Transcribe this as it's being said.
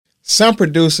Some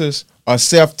producers are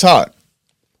self-taught.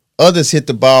 Others hit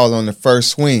the ball on the first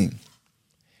swing.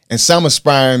 And some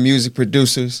aspiring music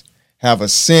producers have a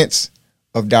sense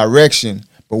of direction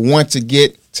but want to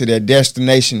get to their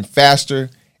destination faster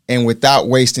and without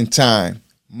wasting time,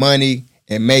 money,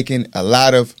 and making a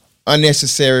lot of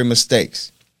unnecessary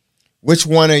mistakes. Which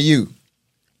one are you?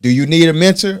 Do you need a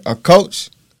mentor, a coach,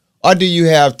 or do you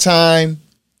have time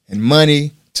and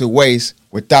money to waste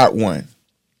without one?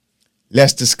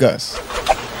 Let's discuss.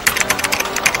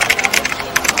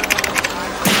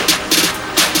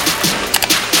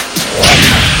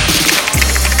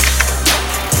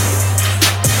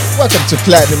 Welcome to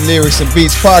Platinum Lyrics and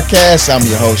Beats Podcast. I'm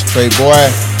your host, Trey Boy.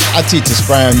 I teach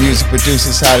aspiring music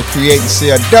producers how to create and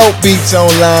sell dope beats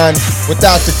online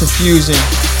without the confusion,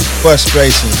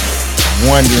 frustration,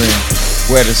 wondering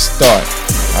where to start.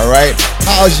 All right?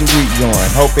 How's your week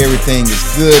going? Hope everything is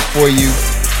good for you,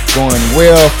 going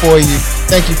well for you.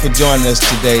 Thank you for joining us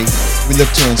today. We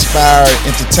look to inspire,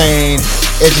 entertain,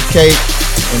 educate,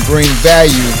 and bring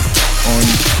value on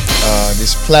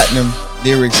this Platinum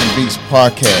Lyrics and Beats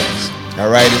Podcast. All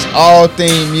right, it's all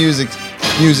theme music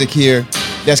here.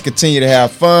 Let's continue to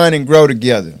have fun and grow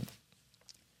together.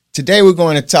 Today we're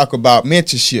going to talk about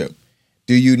mentorship.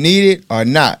 Do you need it or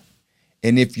not?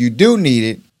 And if you do need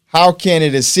it, how can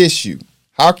it assist you?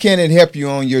 How can it help you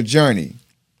on your journey?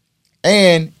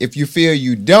 And if you feel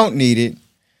you don't need it,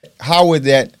 how would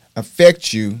that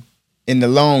affect you in the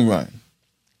long run?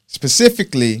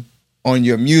 Specifically on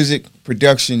your music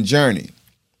production journey.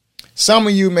 Some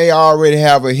of you may already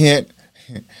have a hint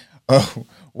of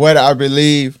what I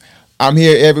believe. I'm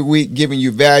here every week giving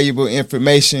you valuable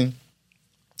information.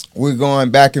 We're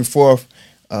going back and forth,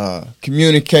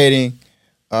 communicating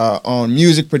on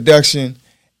music production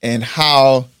and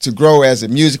how to grow as a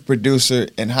music producer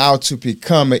and how to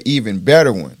become an even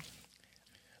better one.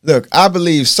 Look, I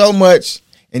believe so much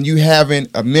in you having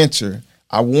a mentor.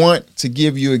 I want to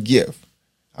give you a gift.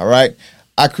 All right.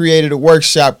 I created a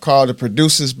workshop called The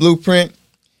Producer's Blueprint.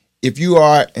 If you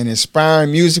are an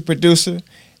aspiring music producer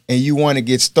and you want to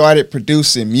get started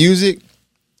producing music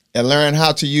and learn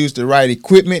how to use the right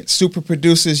equipment super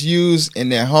producers use in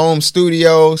their home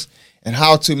studios and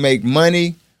how to make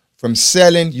money from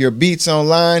selling your beats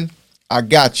online, I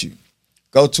got you.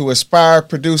 Go to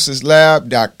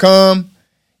aspireproducerslab.com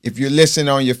if you're listening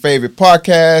on your favorite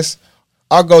podcast.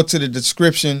 I'll go to the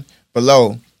description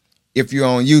below if you're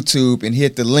on YouTube and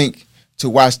hit the link to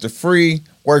watch the free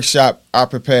workshop I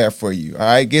prepared for you. All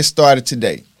right, get started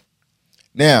today.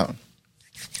 Now,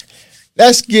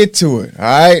 let's get to it. All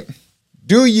right,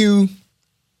 do you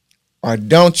or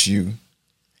don't you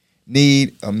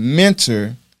need a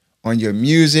mentor on your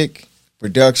music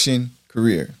production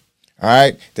career? All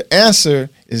right, the answer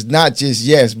is not just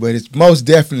yes, but it's most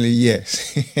definitely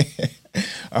yes.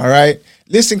 All right.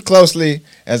 Listen closely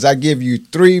as I give you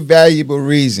 3 valuable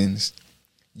reasons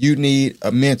you need a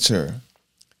mentor,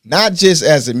 not just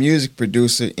as a music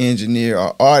producer, engineer,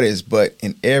 or artist, but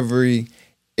in every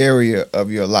area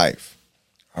of your life.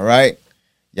 All right?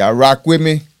 Y'all rock with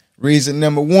me? Reason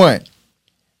number 1,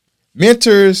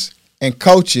 mentors and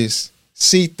coaches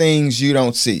see things you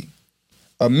don't see.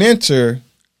 A mentor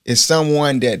is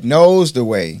someone that knows the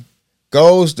way,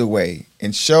 goes the way,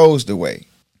 and shows the way.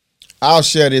 I'll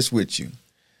share this with you.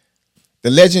 The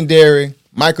legendary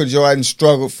Michael Jordan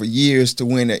struggled for years to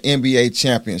win an NBA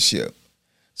championship.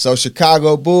 So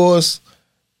Chicago Bulls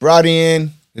brought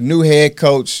in the new head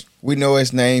coach. We know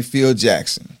his name, Phil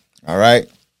Jackson. All right.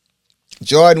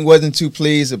 Jordan wasn't too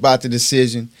pleased about the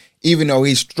decision, even though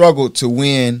he struggled to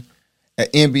win an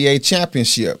NBA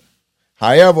championship.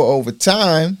 However, over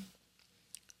time,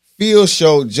 Phil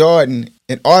showed Jordan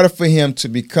in order for him to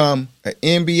become an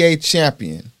NBA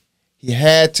champion, he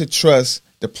had to trust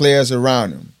the players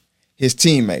around him, his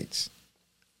teammates.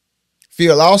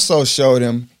 Phil also showed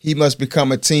him he must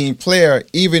become a team player,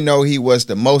 even though he was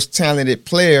the most talented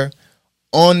player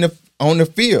on the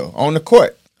field, on the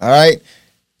court. All right.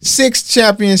 6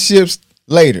 championships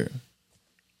later,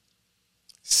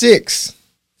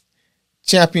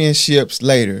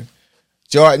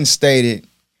 Jordan stated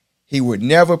he would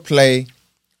never play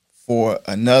for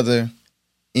another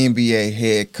NBA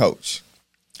head coach.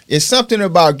 It's something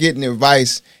about getting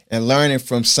advice and learning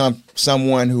from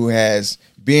someone who has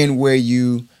been where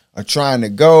you are trying to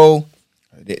go.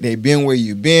 They've been where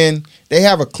you've been. They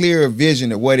have a clearer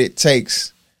vision of what it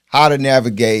takes, how to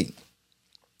navigate,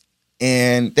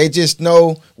 and they just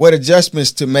know what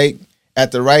adjustments to make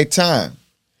at the right time.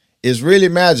 It's really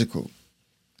magical.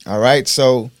 All right,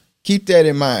 so keep that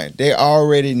in mind. They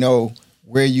already know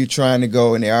where you're trying to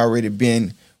go, and they already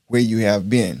been where you have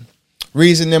been.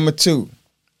 Reason number 2.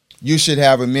 you should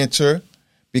have a mentor,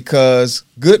 because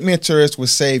good mentors will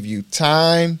save you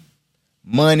time,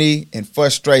 money, and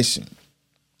frustration.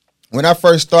 When I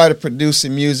first started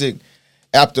producing music,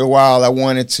 after a while, I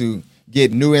wanted to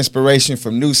get new inspiration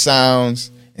from new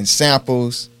sounds and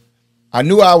samples. I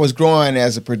knew I was growing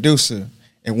as a producer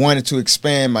and wanted to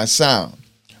expand my sound.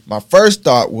 My first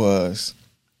thought was,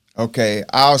 okay,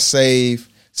 I'll save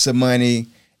some money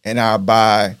and I'll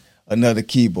buy another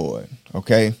keyboard,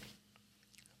 okay?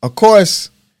 Of course,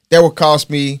 that would cost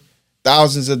me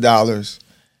thousands of dollars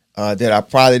that I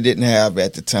probably didn't have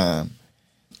at the time.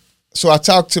 So I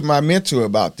talked to my mentor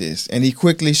about this, and he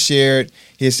quickly shared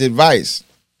his advice.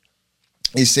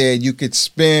 He said you could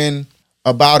spend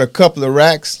about a couple of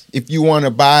racks if you want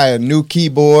to buy a new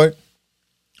keyboard,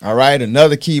 all right,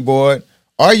 another keyboard,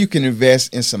 or you can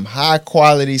invest in some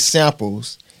high-quality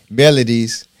samples,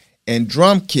 melodies, and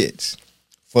drum kits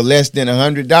for less than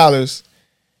 $100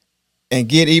 and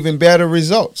get even better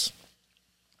results.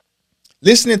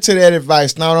 Listening to that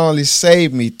advice not only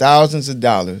saved me thousands of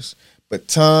dollars, but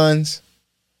tons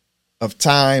of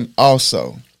time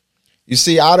also. You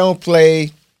see, I don't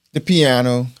play the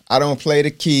piano. I don't play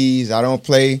the keys. I don't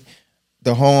play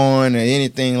the horn or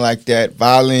anything like that,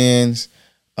 violins,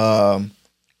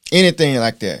 anything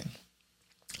like that.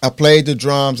 I played the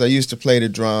drums. I used to play the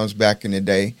drums back in the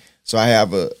day. So I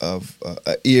have a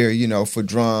ear, for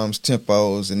drums,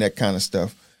 tempos, and that kind of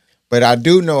stuff. But I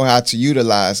do know how to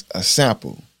utilize a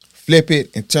sample, flip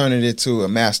it, and turn it into a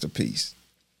masterpiece.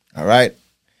 All right?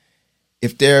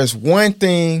 If there's one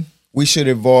thing we should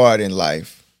avoid in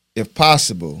life, if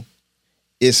possible,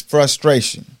 it's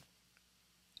frustration.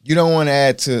 You don't want to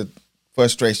add to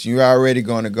frustration. You're already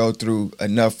going to go through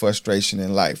enough frustration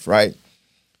in life, right?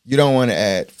 You don't want to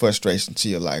add frustration to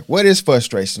your life. What is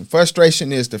frustration?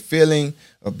 Frustration is the feeling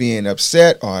of being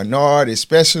upset or annoyed,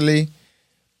 especially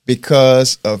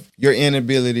because of your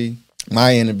inability,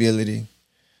 my inability,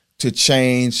 to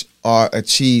change or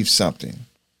achieve something.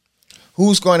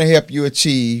 Who's going to help you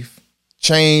achieve,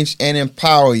 change, and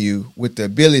empower you with the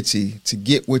ability to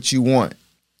get what you want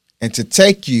and to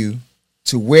take you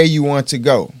to where you want to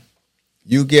go?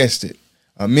 You guessed it,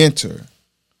 a mentor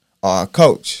or a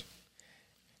coach.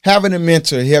 Having a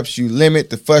mentor helps you limit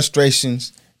the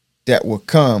frustrations that will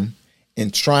come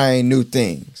in trying new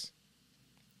things.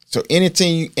 So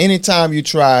anytime you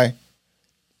try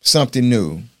something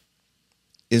new,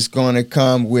 it's going to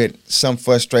come with some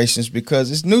frustrations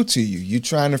because it's new to you. You're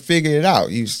trying to figure it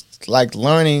out. It's like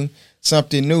learning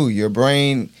something new. Your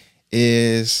brain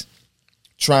is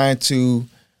trying to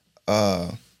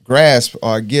grasp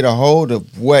or get a hold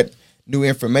of what new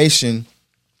information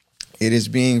it is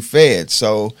being fed.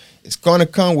 So it's going to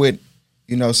come with,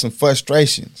 some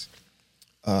frustrations.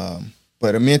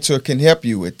 But a mentor can help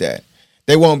you with that.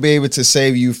 They won't be able to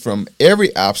save you from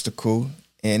every obstacle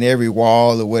and every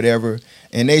wall or whatever,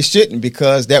 and they shouldn't,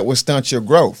 because that will stunt your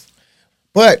growth.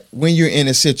 But when you're in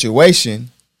a situation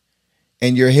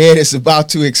and your head is about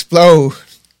to explode,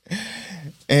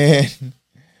 and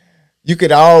you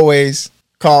could always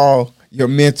call your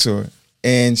mentor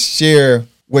and share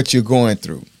what you're going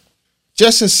through.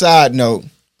 Just a side note,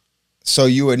 so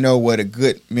you would know what a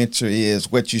good mentor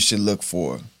is, what you should look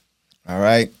for. All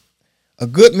right? A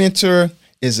good mentor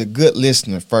is a good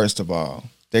listener, first of all.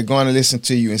 They're going to listen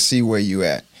to you and see where you're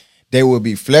at. They will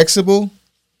be flexible,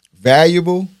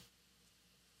 valuable,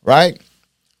 right?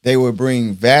 They will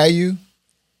bring value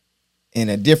in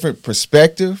a different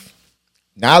perspective,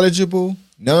 knowledgeable,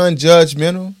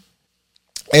 non-judgmental,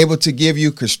 able to give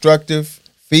you constructive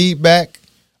feedback,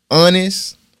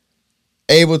 honest,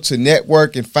 able to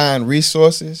network and find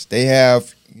resources. They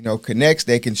have, connects.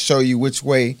 They can show you which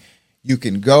way you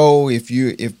can go.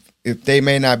 If they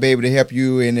may not be able to help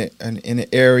you in an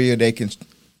area, they can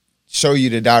show you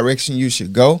the direction you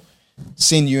should go,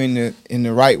 send you in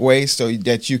the right way so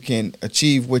that you can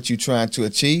achieve what you're trying to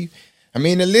achieve. I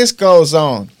mean, the list goes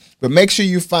on, but make sure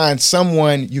you find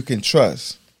someone you can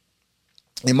trust.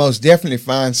 And most definitely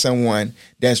find someone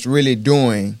that's really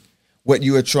doing what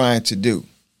you are trying to do.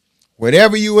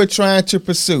 Whatever you are trying to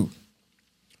pursue,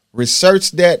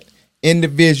 research that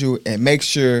individual and make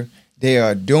sure they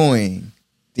are doing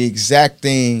the exact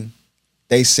thing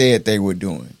they said they were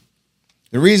doing.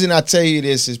 The reason I tell you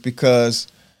this is because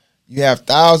you have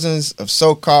thousands of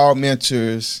so-called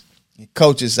mentors and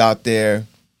coaches out there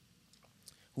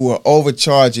who are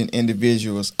overcharging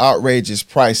individuals outrageous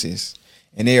prices,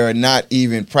 and they are not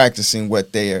even practicing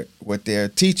what they're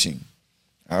teaching.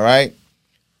 All right?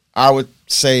 I would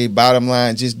say, bottom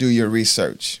line, just do your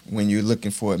research when you're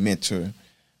looking for a mentor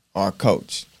or a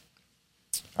coach.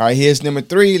 All right, here's number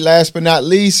 3, last but not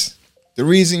least. The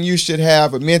reason you should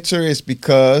have a mentor is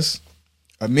because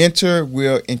a mentor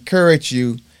will encourage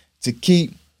you to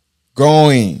keep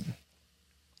going.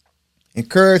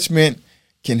 Encouragement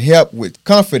can help with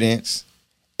confidence,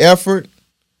 effort,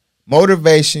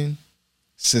 motivation,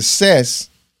 success,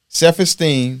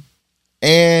 self-esteem,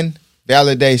 and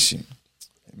validation.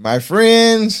 My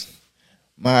friends,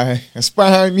 my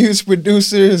aspiring music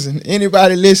producers, and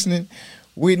anybody listening,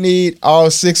 we need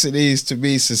all 6 of these to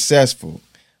be successful.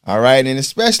 All right, and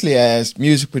especially as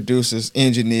music producers,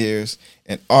 engineers,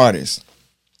 and artists,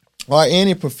 or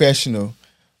any professional,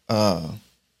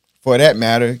 for that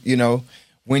matter,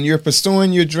 when you're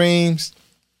pursuing your dreams,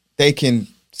 they can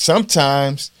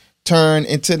sometimes turn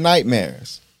into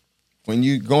nightmares. When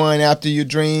you're going after your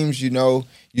dreams, you're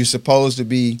supposed to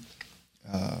be,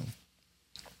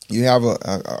 you have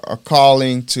a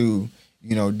calling to,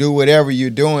 do whatever you're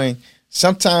doing.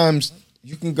 Sometimes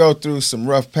you can go through some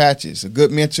rough patches. A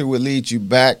good mentor will lead you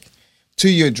back to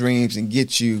your dreams and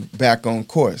get you back on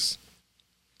course.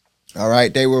 All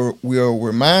right, they will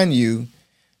remind you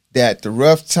that the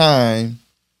rough time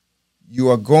you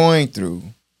are going through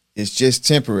is just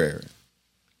temporary.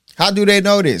 How do they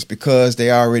know this? Because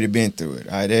they already been through it.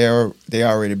 Right? They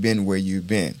already been where you've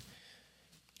been.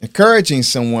 Encouraging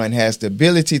someone has the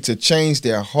ability to change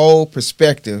their whole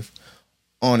perspective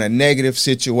on a negative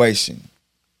situation.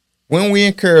 When we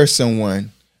encourage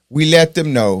someone, we let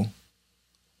them know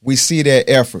we see their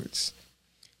efforts.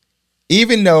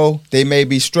 Even though they may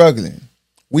be struggling,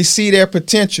 we see their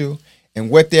potential and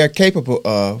what they're capable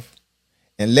of,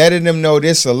 and letting them know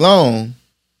this alone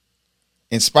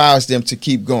inspires them to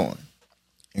keep going.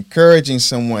 Encouraging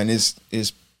someone is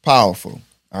powerful,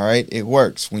 all right? It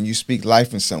works when you speak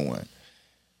life in someone.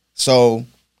 So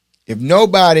if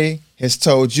nobody has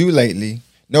told you lately,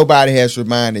 nobody has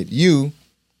reminded you,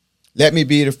 let me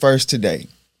be the first today,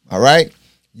 all right?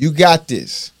 You got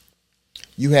this.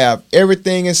 You have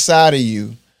everything inside of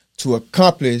you to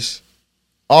accomplish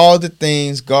all the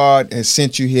things God has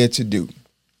sent you here to do.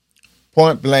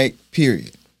 Point blank,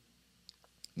 period.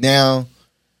 Now,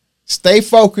 stay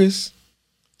focused,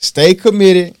 stay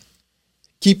committed,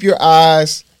 keep your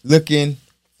eyes looking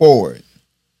forward.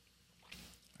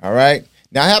 All right?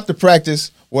 Now, I have to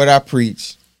practice what I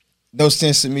preach. No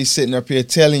sense in me sitting up here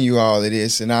telling you all of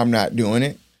this and I'm not doing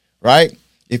it, right?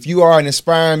 If you are an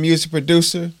aspiring music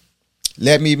producer,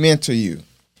 let me mentor you.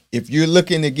 If you're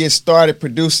looking to get started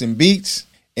producing beats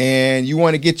and you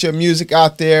want to get your music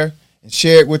out there and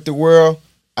share it with the world,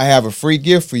 I have a free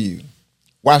gift for you.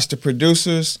 Watch the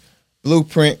Producer's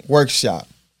Blueprint Workshop.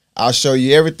 I'll show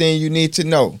you everything you need to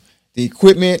know. The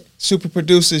equipment super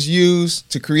producers use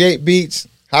to create beats,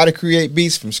 how to create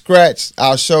beats from scratch.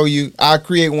 I'll show you. I'll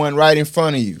create one right in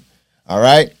front of you. All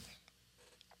right?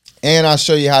 And I'll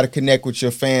show you how to connect with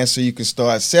your fans so you can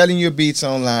start selling your beats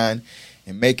online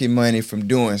and making money from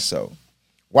doing so.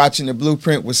 Watching the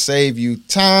Blueprint will save you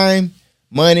time,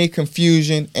 money,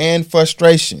 confusion, and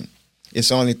frustration.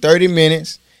 It's only 30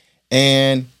 minutes,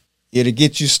 and it'll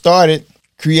get you started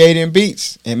creating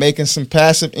beats and making some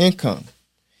passive income.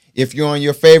 If you're on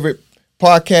your favorite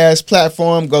podcast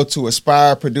platform, go to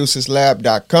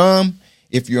aspireproducerslab.com.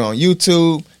 If you're on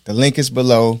YouTube, the link is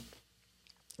below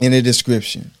in the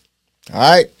description. All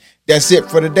right, that's it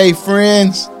for today,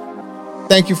 friends.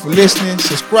 Thank you for listening.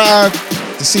 Subscribe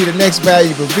to see the next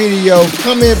valuable video.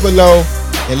 Comment below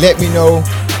and let me know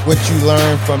what you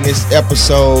learned from this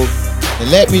episode.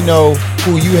 And let me know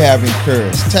who you have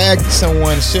encouraged. Tag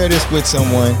someone, share this with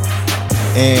someone.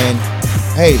 And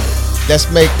hey, let's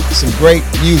make some great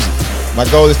music. My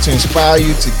goal is to inspire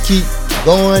you to keep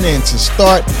going and to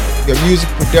start your music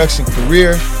production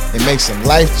career and make some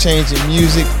life-changing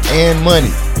music and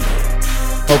money.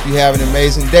 Hope you have an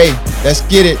amazing day. Let's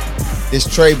get it. It's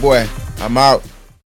Trey Boy. I'm out.